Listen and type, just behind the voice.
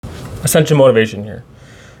Ascension Motivation here.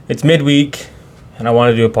 It's midweek, and I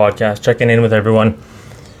want to do a podcast, checking in with everyone.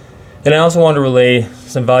 And I also want to relay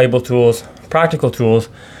some valuable tools, practical tools,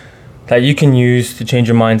 that you can use to change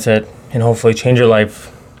your mindset and hopefully change your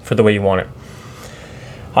life for the way you want it.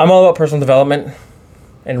 I'm all about personal development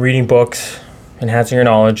and reading books, enhancing your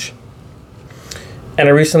knowledge. And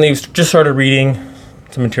I recently just started reading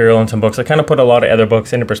some material and some books. I kind of put a lot of other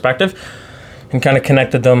books into perspective and kind of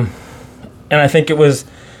connected them. And I think it was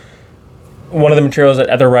one of the materials that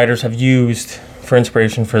other writers have used for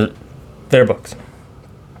inspiration for their books.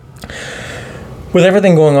 With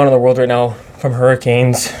everything going on in the world right now, from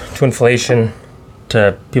hurricanes to inflation,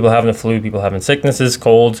 to people having the flu, people having sicknesses,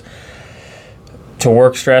 colds, to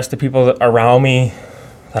work stress, to people that around me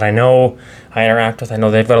that I know, I interact with, I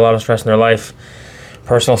know they've got a lot of stress in their life,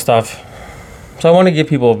 personal stuff. So I want to give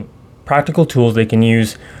people practical tools they can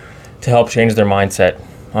use to help change their mindset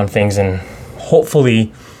on things and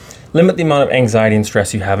hopefully limit the amount of anxiety and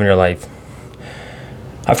stress you have in your life.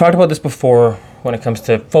 I've talked about this before when it comes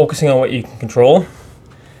to focusing on what you can control.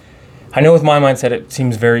 I know with my mindset it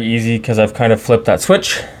seems very easy because I've kind of flipped that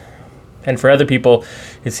switch. And for other people,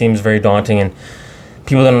 it seems very daunting and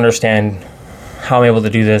people don't understand how I'm able to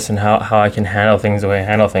do this and how I can handle things the way I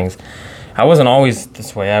handle things. I wasn't always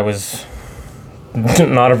this way. I was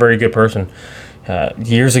not a very good person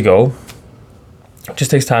years ago. It just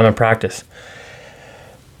takes time and practice.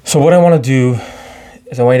 So what I want to do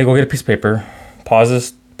is I want you to go get a piece of paper, pause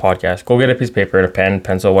this podcast, go get a piece of paper and a pen,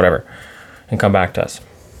 pencil, whatever, and come back to us.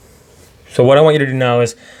 So what I want you to do now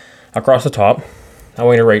is across the top, I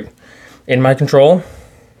want you to write in my control,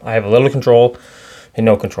 I have a little control and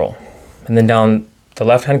no control. And then down the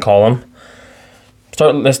left-hand column,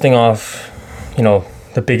 start listing off,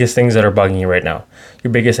 the biggest things that are bugging you right now,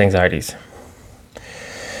 your biggest anxieties.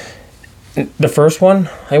 The first one,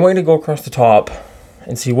 I want you to go across the top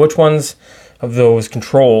and see which ones of those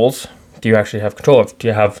controls do you actually have control of. Do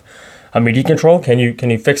you have immediate control? Can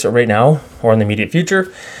you fix it right now or in the immediate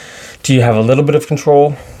future? Do you have a little bit of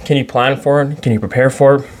control? Can you plan for it? Can you prepare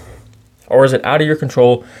for it? Or is it out of your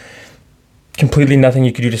control? Completely nothing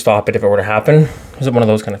you could do to stop it if it were to happen? Is it one of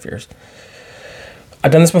those kind of fears?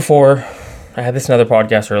 I've done this before. I had this in another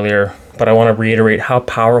podcast earlier, but I want to reiterate how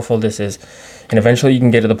powerful this is. And eventually you can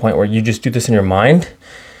get to the point where you just do this in your mind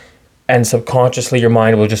and subconsciously your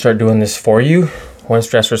mind will just start doing this for you when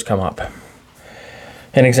stressors come up.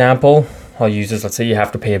 An example I'll use is, let's say you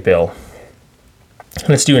have to pay a bill and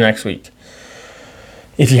it's due next week.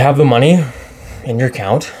 If you have the money in your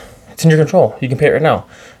account, it's in your control. You can pay it right now.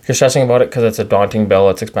 You're stressing about it because it's a daunting bill,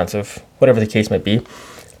 it's expensive, whatever the case might be,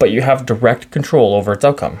 but you have direct control over its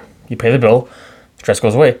outcome. You pay the bill, stress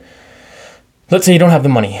goes away. Let's say you don't have the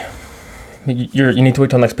money. You need to wait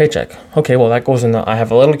till next paycheck. Okay, well that goes in I have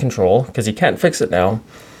a little control because you can't fix it now,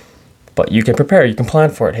 but you can prepare, you can plan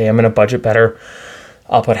for it. Hey, I'm going to budget better.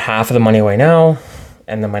 I'll put half of the money away now,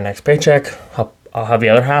 and then my next paycheck, I'll have the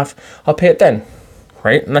other half. I'll pay it then,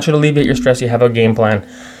 right? And that should alleviate your stress. You have a game plan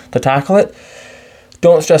to tackle it.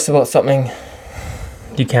 Don't stress about something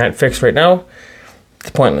you can't fix right now. It's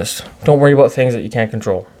pointless. Don't worry about things that you can't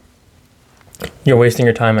control. You're wasting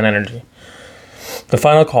your time and energy. The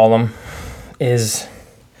final column is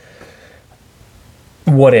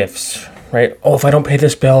what ifs, right? Oh, if I don't pay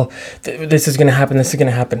this bill, this is going to happen, this is going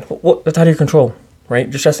to happen. Well, that's out of your control, right?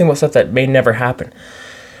 You're stressing about stuff that may never happen.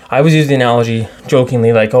 I always use the analogy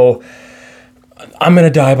jokingly like, oh, I'm going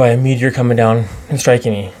to die by a meteor coming down and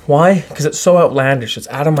striking me. Why? Because it's so outlandish. It's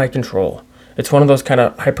out of my control. It's one of those kind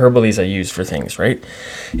of hyperboles I use for things, right?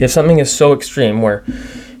 If something is so extreme where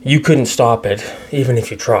you couldn't stop it, even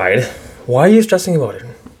if you tried, why are you stressing about it?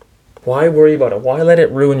 Why worry about it? Why let it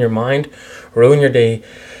ruin your mind, ruin your day,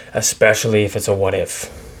 especially if it's a what if,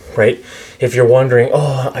 right? If you're wondering,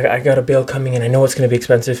 oh, I got a bill coming in, I know it's going to be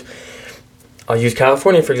expensive. I'll use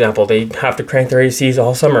California, for example. They have to crank their ACs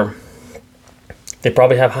all summer. They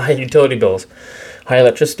probably have high utility bills, high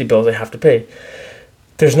electricity bills they have to pay.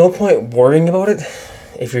 There's no point worrying about it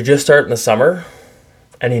if you're just starting the summer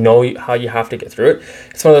and you know how you have to get through it.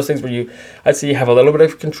 It's one of those things where I'd say you have a little bit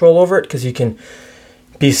of control over it because you can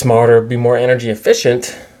be smarter, be more energy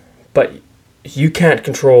efficient, but you can't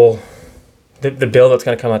control the bill that's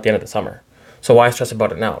going to come at the end of the summer. So why stress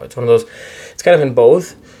about it now? It's one of those, it's kind of in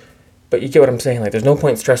both, but you get what I'm saying. Like, there's no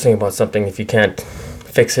point stressing about something if you can't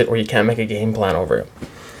fix it or you can't make a game plan over it.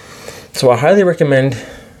 So I highly recommend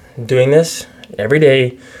doing this every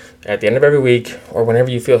day, at the end of every week, or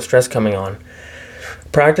whenever you feel stress coming on.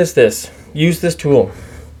 Practice this. Use this tool.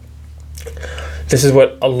 This is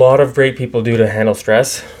what a lot of great people do to handle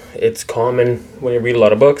stress. It's common when you read a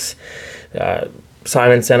lot of books.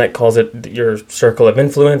 Simon Sinek calls it your circle of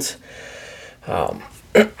influence.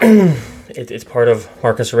 It's part of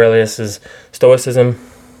Marcus Aurelius's Stoicism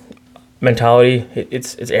mentality.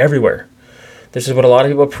 It's everywhere. This is what a lot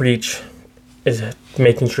of people preach, is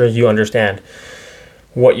making sure you understand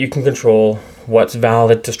what you can control, what's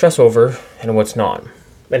valid to stress over, and what's not.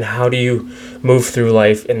 And how do you move through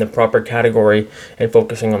life in the proper category and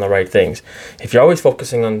focusing on the right things. If you're always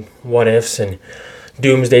focusing on what ifs and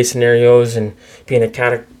doomsday scenarios and being a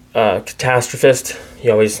catastrophist,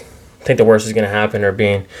 you always think the worst is going to happen, or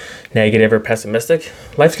being negative or pessimistic,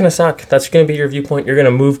 life's going to suck. That's going to be your viewpoint. You're going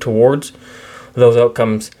to move towards those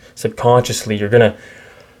outcomes subconsciously. You're going to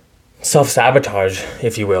self-sabotage,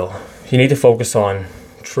 if you will. You need to focus on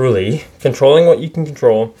truly controlling what you can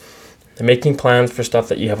control and making plans for stuff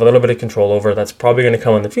that you have a little bit of control over that's probably going to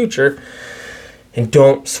come in the future, and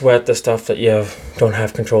don't sweat the stuff that you don't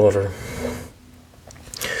have control over.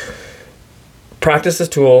 Practice this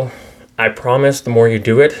tool. I promise the more you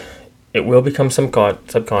do it, it will become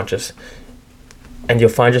subconscious, and you'll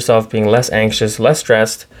find yourself being less anxious, less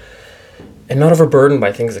stressed, and not overburdened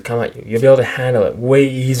by things that come at you. You'll be able to handle it way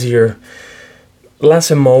easier,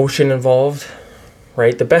 less emotion involved,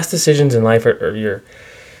 right? The best decisions in life are your,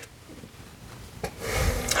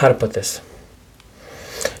 how to put this?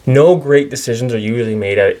 No great decisions are usually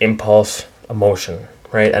made out of impulse emotion,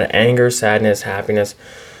 right? Out of anger, sadness, happiness.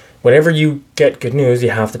 Whenever you get good news, you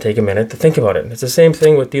have to take a minute to think about it. It's the same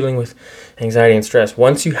thing with dealing with anxiety and stress.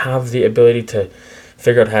 Once you have the ability to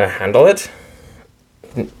figure out how to handle it,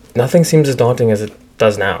 nothing seems as daunting as it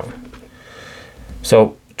does now.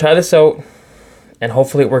 So try this out, and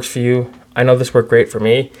hopefully it works for you. I know this worked great for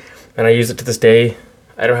me, and I use it to this day.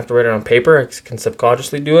 I don't have to write it on paper. I can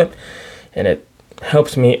subconsciously do it, and it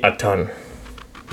helps me a ton.